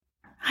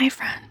Hi,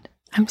 friend.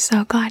 I'm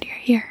so glad you're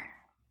here.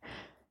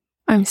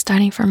 I'm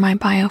studying for my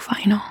bio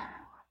final,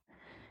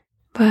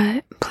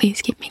 but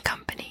please keep me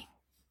company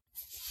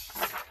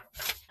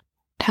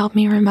to help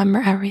me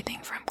remember everything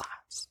from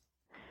class.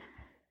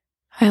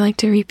 I like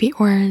to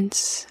repeat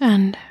words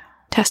and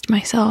test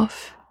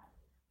myself.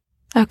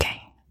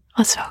 Okay,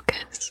 let's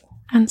focus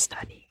and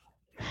study.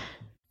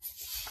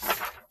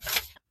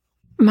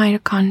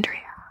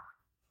 Mitochondria.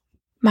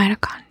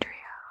 Mitochondria.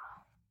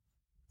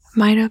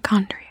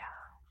 Mitochondria.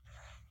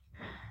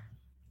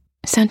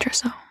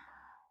 Centrosome.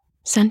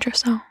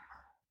 Centrosome.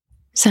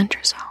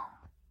 Centrosome.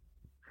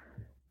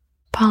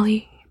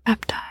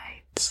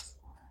 Polypeptides.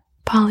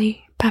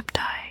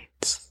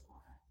 Polypeptides.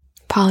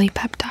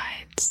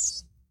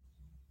 Polypeptides.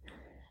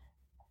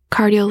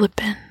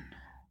 Cardiolipin.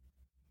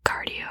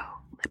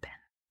 Cardiolipin.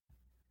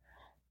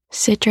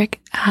 Citric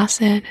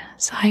acid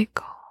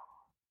cycle.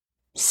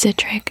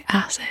 Citric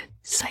acid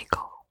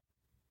cycle.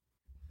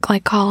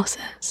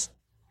 Glycolysis.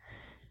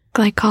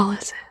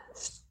 Glycolysis.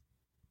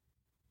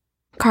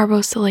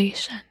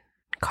 Carbosylation.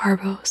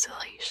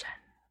 Carbosylation.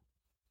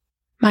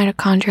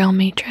 Mitochondrial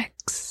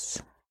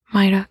matrix.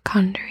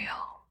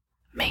 Mitochondrial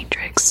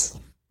matrix.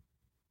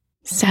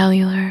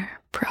 Cellular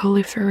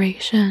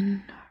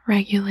proliferation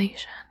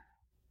regulation.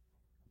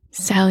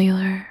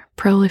 Cellular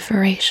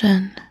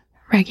proliferation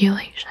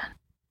regulation.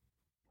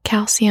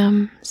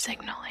 Calcium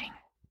signaling.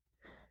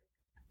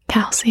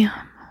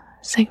 Calcium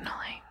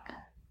signaling.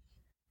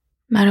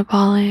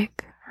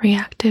 Metabolic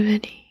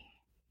reactivity.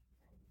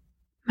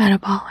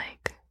 Metabolic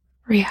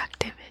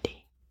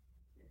reactivity.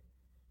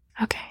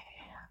 Okay,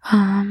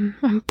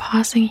 I'm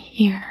pausing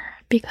here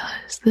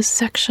because this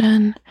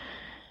section,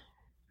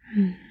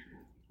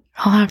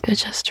 I'll have to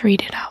just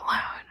read it out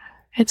loud.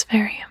 It's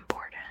very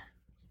important.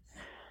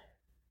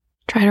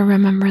 Try to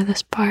remember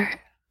this part.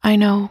 I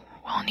know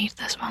we'll need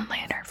this one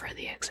later for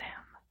the exam.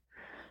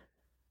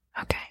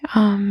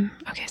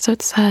 Okay, so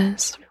it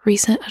says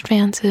recent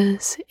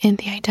advances in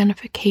the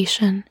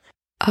identification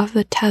of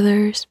the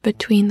tethers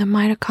between the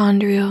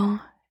mitochondrial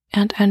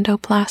and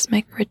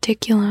endoplasmic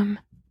reticulum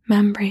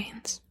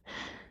membranes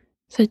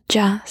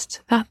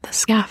suggest that the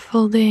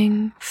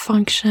scaffolding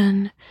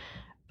function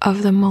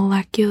of the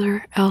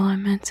molecular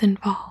elements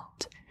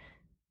involved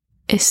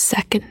is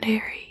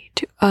secondary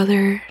to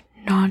other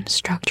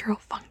non-structural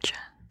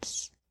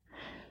functions.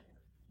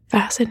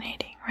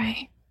 Fascinating,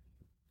 right?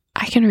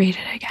 I can read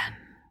it again.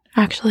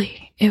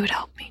 Actually, it would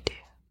help me too.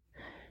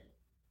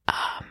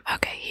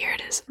 Okay, here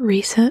it is.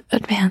 Recent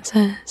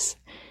advances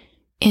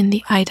in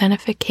the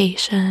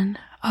identification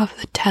of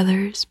the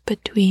tethers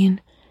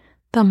between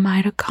the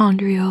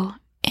mitochondrial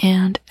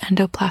and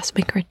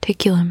endoplasmic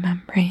reticulum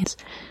membranes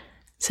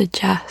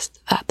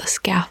suggest that the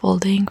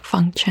scaffolding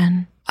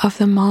function of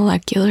the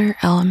molecular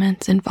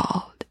elements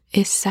involved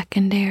is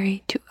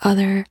secondary to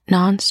other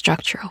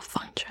non-structural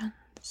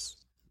functions.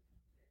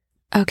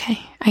 Okay,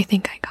 I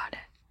think I got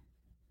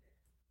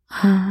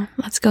it.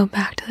 Let's go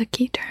back to the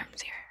key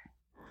terms here.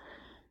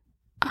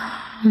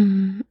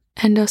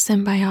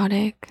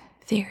 Endosymbiotic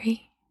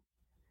theory.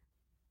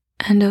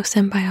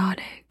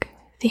 Endosymbiotic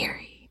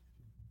theory.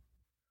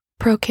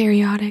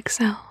 Prokaryotic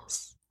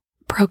cells.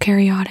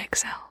 Prokaryotic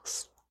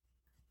cells.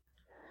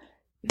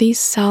 These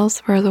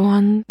cells were the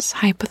ones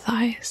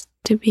hypothesized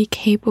to be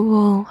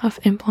capable of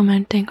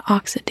implementing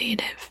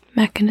oxidative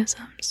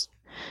mechanisms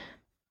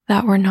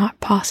that were not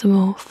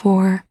possible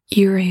for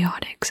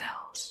eukaryotic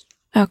cells.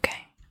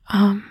 Okay,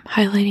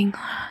 highlighting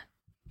that.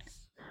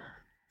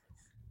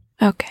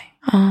 Okay,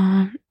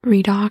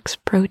 redox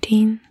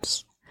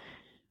proteins.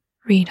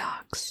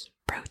 Redox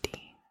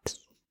proteins.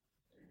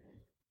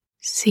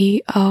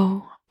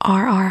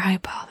 CORR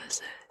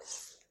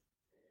hypothesis.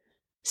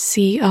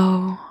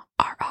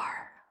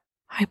 CORR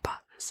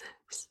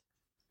hypothesis.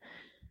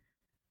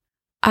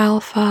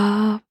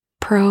 Alpha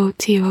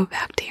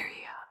proteobacteria.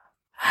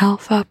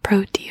 Alpha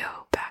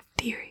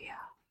proteobacteria.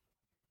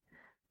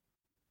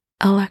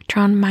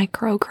 Electron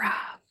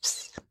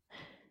micrographs.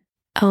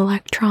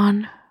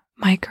 Electron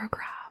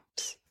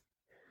micrographs.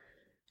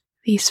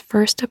 These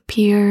first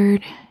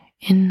appeared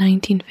in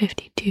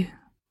 1952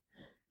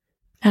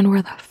 and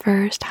were the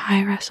first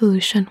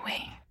high-resolution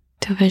way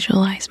to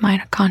visualize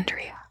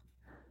mitochondria.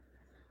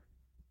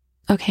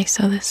 Okay,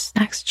 so this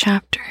next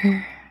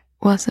chapter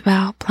was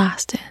about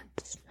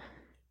plastids,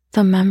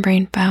 the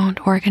membrane-bound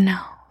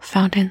organelle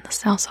found in the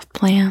cells of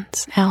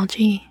plants,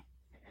 algae,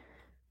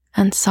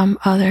 and some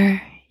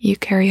other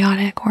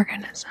eukaryotic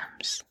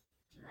organisms.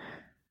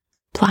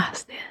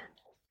 Plastid.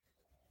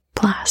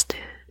 Plastid.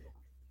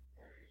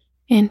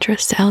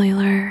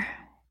 Intracellular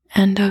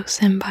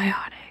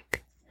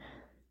endosymbiotic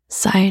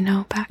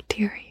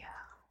cyanobacteria.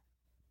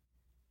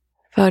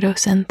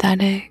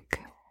 Photosynthetic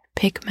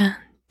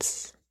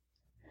pigments.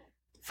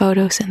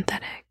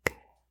 Photosynthetic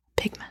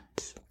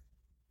pigments.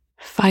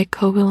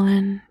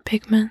 Phycobilin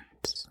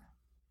pigments.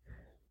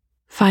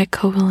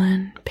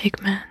 Phycobilin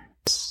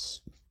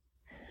pigments.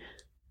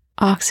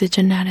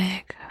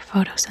 Oxygenetic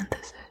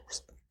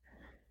photosynthesis.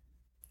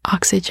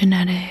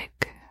 Oxygenetic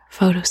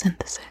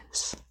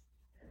photosynthesis.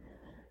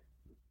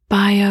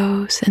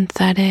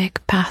 Biosynthetic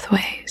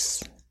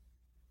pathways.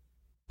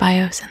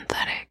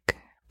 Biosynthetic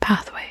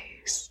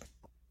pathways.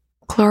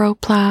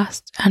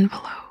 Chloroplast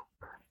envelope.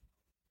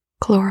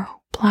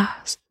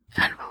 Chloroplast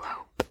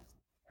envelope.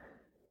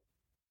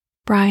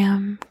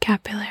 Bryum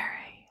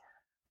capillary.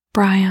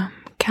 Bryum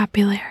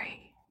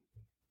capillary.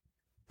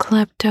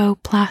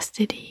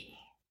 Kleptoplastidae.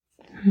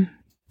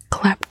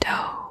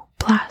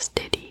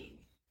 Kleptoplastidae.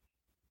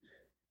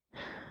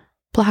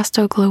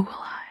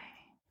 Plastoglobuli.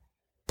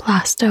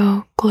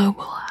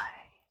 Plastoglobuli.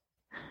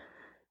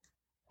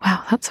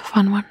 Wow, that's a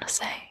fun one to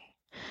say.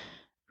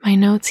 My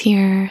notes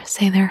here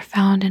say they're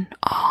found in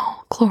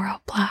all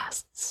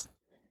chloroplasts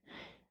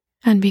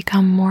and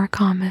become more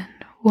common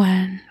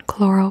when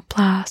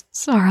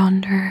chloroplasts are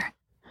under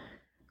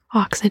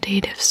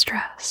oxidative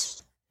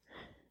stress.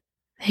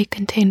 They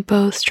contain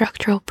both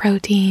structural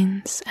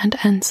proteins and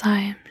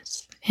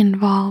enzymes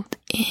involved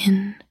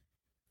in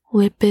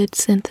lipid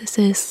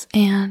synthesis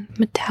and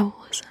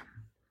metabolism,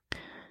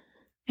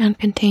 and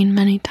contain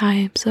many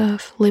types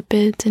of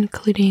lipids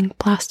including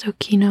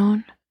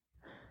plastoquinone,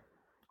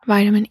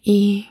 vitamin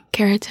E,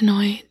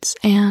 carotenoids,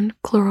 and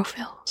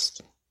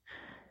chlorophylls.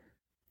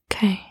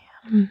 Okay,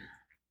 I'm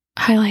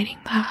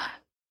highlighting that.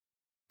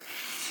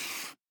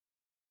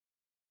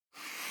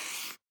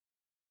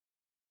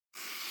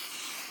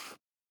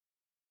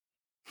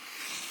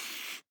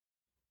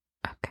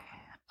 Okay,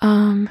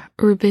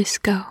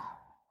 Rubisco.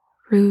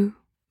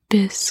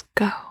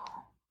 Rubisco.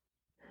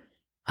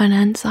 An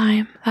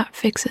enzyme that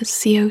fixes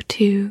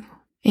CO2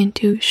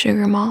 into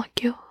sugar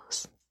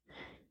molecules.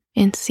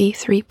 In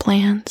C3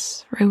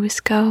 plants,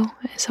 Rubisco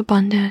is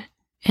abundant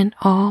in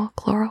all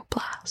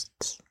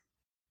chloroplasts.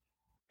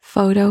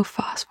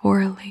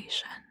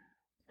 Photophosphorylation.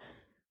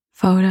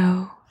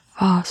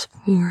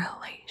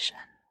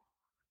 Photophosphorylation.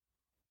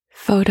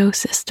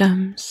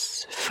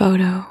 Photosystems.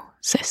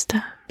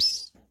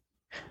 Photosystems.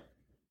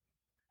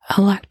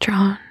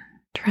 Electron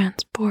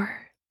transport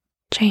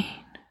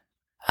chain.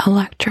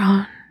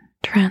 Electron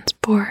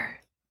transport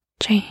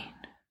chain.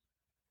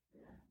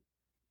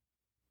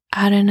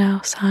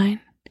 Adenosine.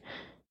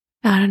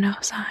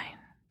 Adenosine.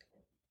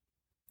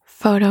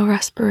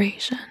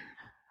 Photorespiration.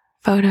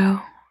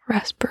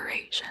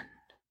 Photorespiration.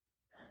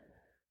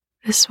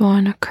 This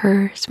one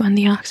occurs when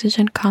the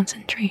oxygen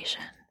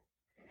concentration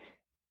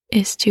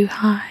is too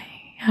high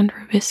and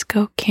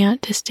Rubisco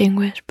can't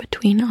distinguish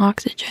between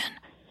oxygen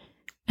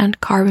and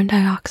carbon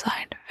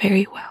dioxide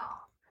very well.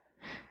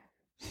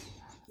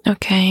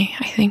 Okay,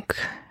 I think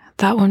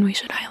that one we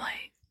should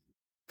highlight.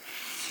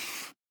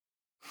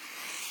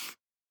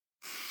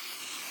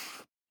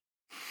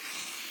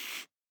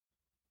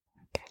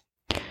 Okay.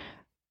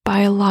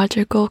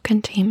 Biological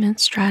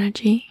containment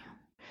strategy.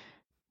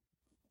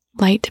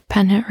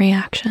 Light-dependent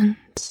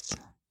reactions.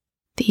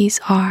 These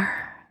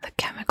are the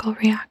chemical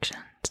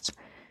reactions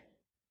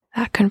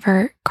that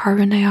convert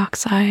carbon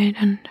dioxide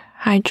and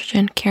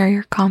hydrogen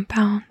carrier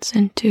compounds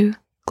into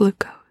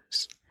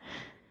glucose.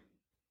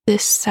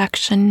 This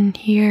section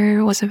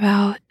here was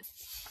about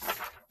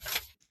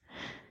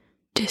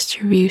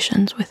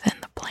distributions within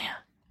the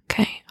plant.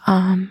 Okay,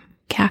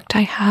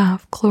 cacti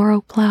have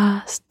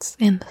chloroplasts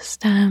in the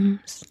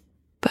stems,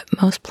 but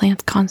most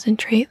plants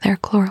concentrate their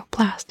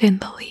chloroplast in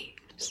the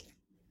leaves.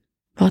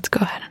 Let's go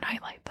ahead and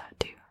highlight that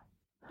too.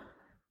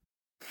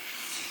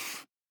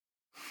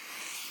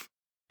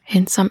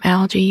 In some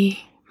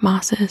algae,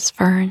 mosses,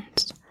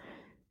 ferns,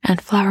 and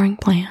flowering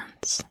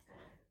plants,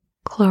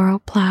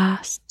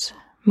 chloroplast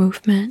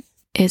movement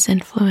is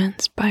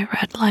influenced by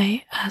red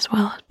light as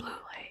well as blue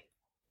light.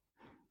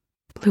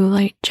 Blue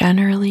light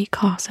generally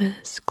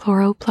causes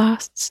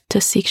chloroplasts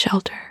to seek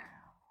shelter,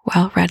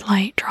 while red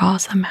light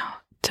draws them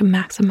out to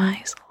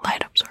maximize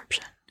light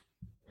absorption.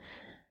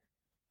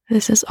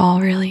 This is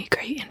all really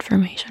great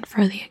information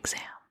for the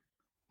exam.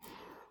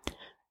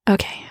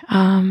 Okay,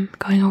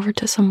 going over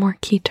to some more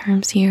key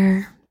terms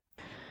here.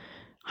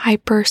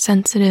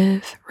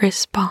 Hypersensitive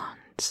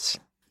response.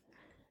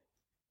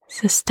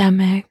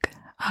 Systemic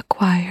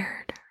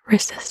acquired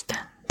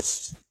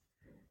resistance.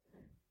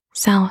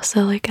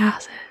 Salicylic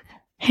acid.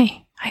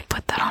 Hey, I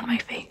put that on my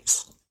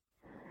face.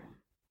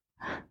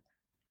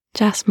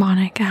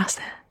 Jasmonic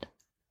acid.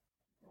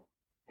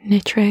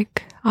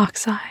 Nitric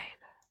oxide.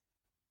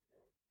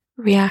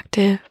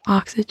 Reactive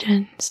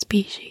oxygen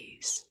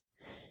species.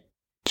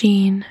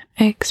 Gene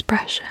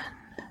expression.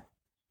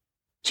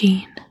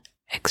 Gene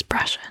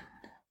expression.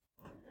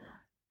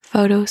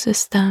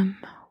 Photosystem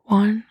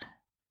 1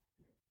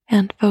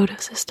 and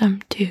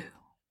photosystem 2.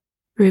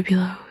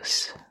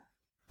 Ribulose.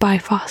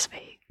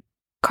 Biphosphate.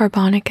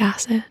 Carbonic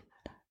acid.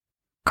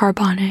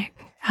 Carbonic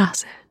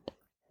acid.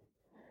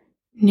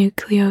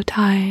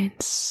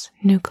 Nucleotides.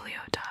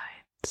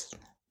 Nucleotides.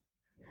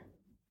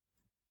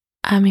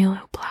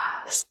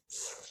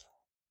 Amyloplasts.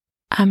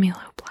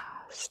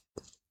 Amyloplasts.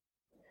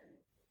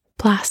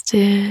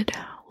 Plastid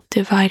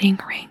dividing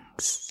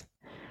rings.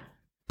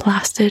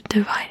 Plastid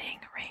dividing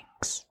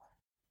rings.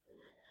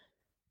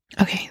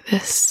 Okay,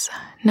 this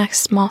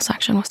next small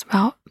section was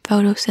about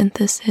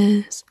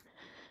photosynthesis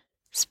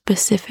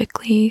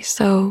specifically,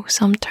 so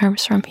some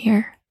terms from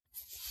here.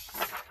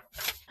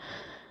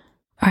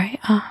 Alright,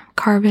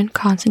 carbon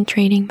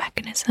concentrating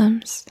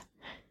mechanisms.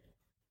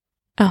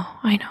 Oh,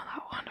 I know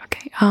that one.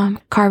 Okay,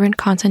 carbon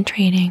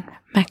concentrating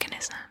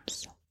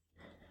mechanisms.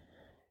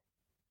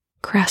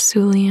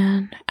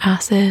 Crassulian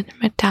acid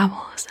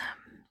metabolism.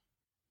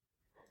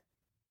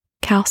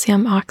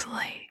 Calcium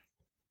oxalate.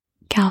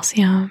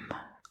 Calcium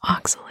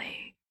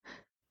oxalate.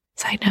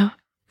 Side note,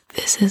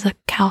 this is a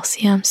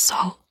calcium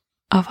salt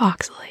of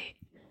oxalate.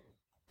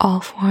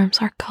 All forms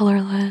are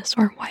colorless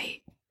or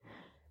white.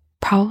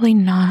 Probably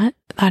not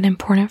that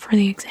important for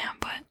the exam,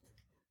 but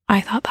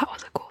I thought that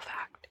was a cool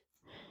fact.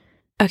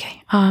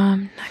 Okay,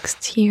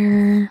 next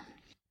here,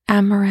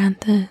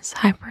 Amaranthus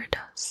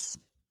hybridas.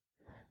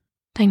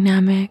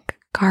 Dynamic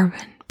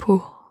carbon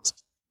pools.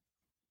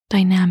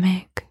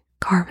 Dynamic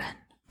carbon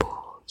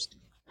pools.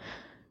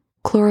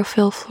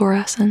 Chlorophyll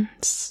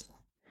fluorescence.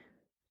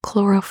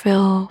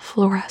 Chlorophyll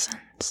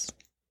fluorescence.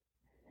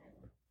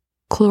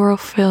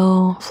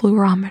 Chlorophyll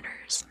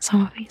fluorometers.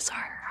 Some of these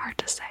are hard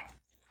to say.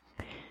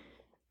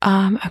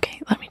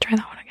 Okay, let me try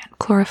that one again.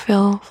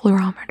 Chlorophyll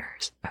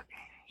fluorometers. Okay.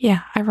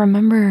 Yeah, I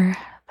remember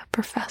the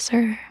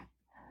professor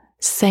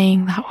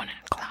saying that one in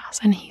class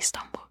and he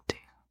stumbled too.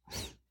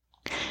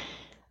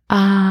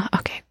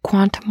 Okay,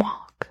 quantum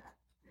walk.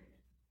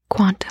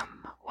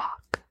 Quantum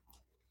walk.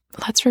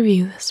 Let's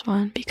review this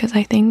one because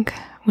I think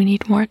we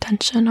need more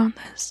attention on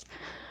this.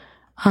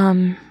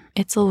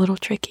 It's a little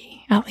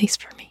tricky, at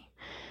least for me.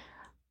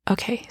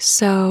 Okay,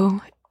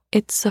 so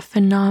it's a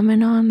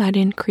phenomenon that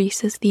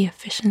increases the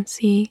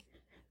efficiency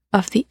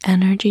of the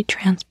energy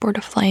transport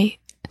of light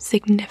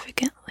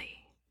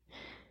significantly.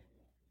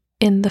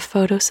 In the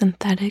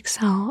photosynthetic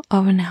cell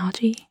of an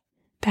algae,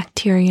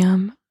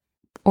 bacterium,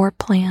 or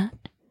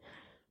plant,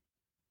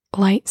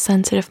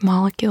 light-sensitive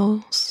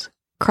molecules,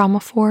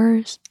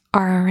 chromophores,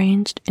 are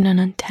arranged in an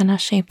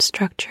antenna-shaped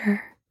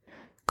structure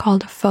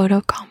called a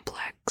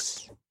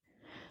photocomplex.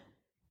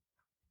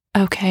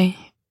 Okay,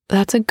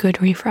 that's a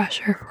good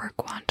refresher for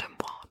quantum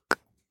walk.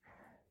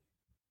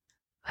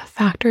 The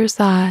factors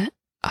that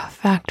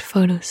affect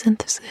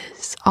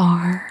photosynthesis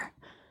are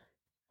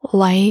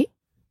light,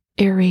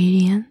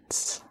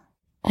 irradiance,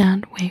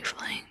 and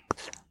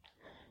wavelength,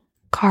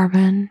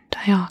 carbon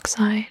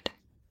dioxide,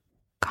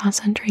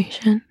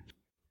 concentration,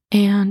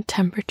 and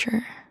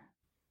temperature.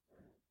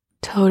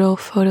 Total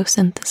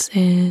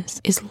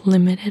photosynthesis is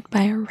limited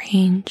by a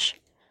range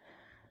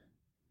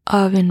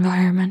of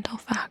environmental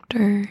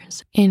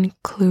factors,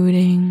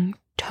 including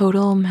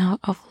total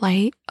amount of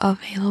light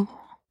available,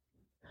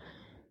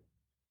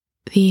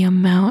 the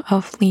amount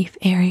of leaf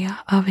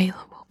area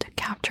available to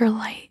capture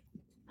light,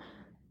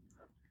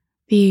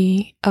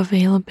 the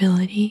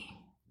availability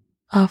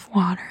of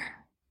water,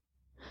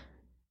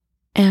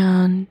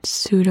 and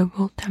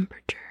suitable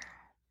temperature.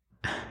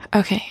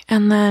 Okay,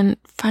 and then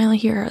finally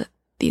here,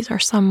 these are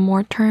some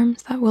more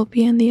terms that will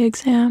be in the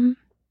exam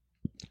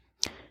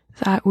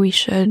that we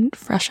should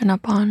freshen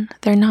up on.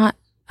 They're not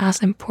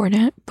as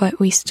important, but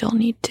we still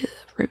need to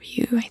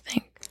review, I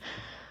think.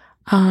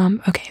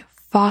 Okay,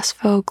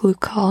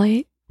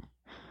 phosphoglucolate,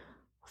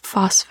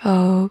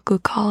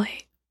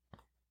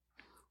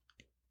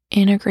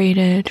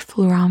 integrated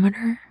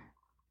fluorometer,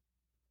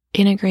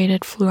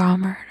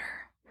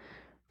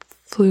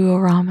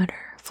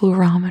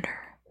 fluorometer.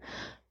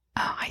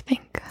 Oh, I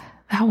think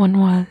that one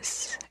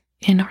was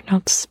in our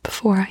notes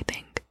before, I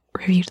think.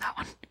 Reviewed that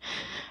one.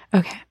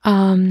 Okay,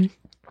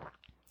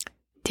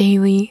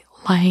 daily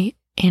light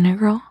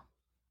integral,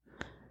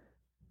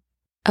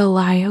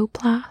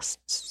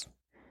 elaioplasts,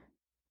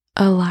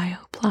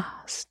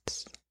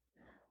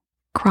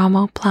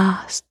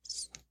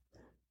 chromoplasts,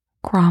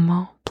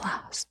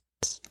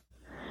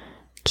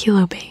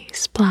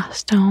 kilobase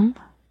plastome.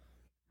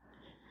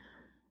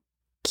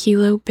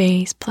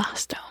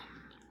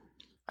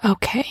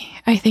 Okay,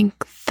 I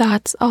think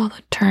that's all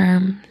the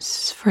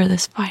terms for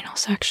this final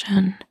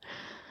section.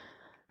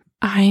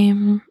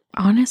 I'm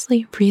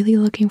honestly really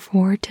looking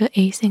forward to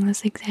acing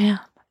this exam.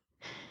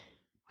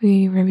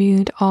 We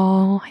reviewed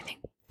all, I think,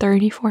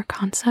 34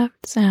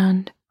 concepts,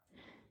 and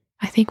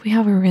I think we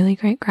have a really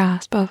great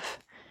grasp of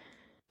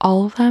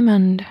all of them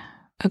and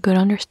a good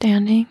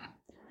understanding.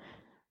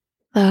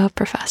 The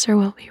professor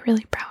will be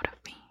really proud of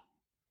me,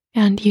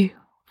 and you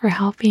for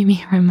helping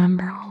me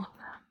remember all of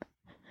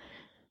them.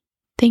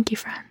 Thank you,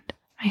 friend.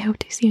 I hope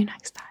to see you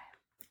next time.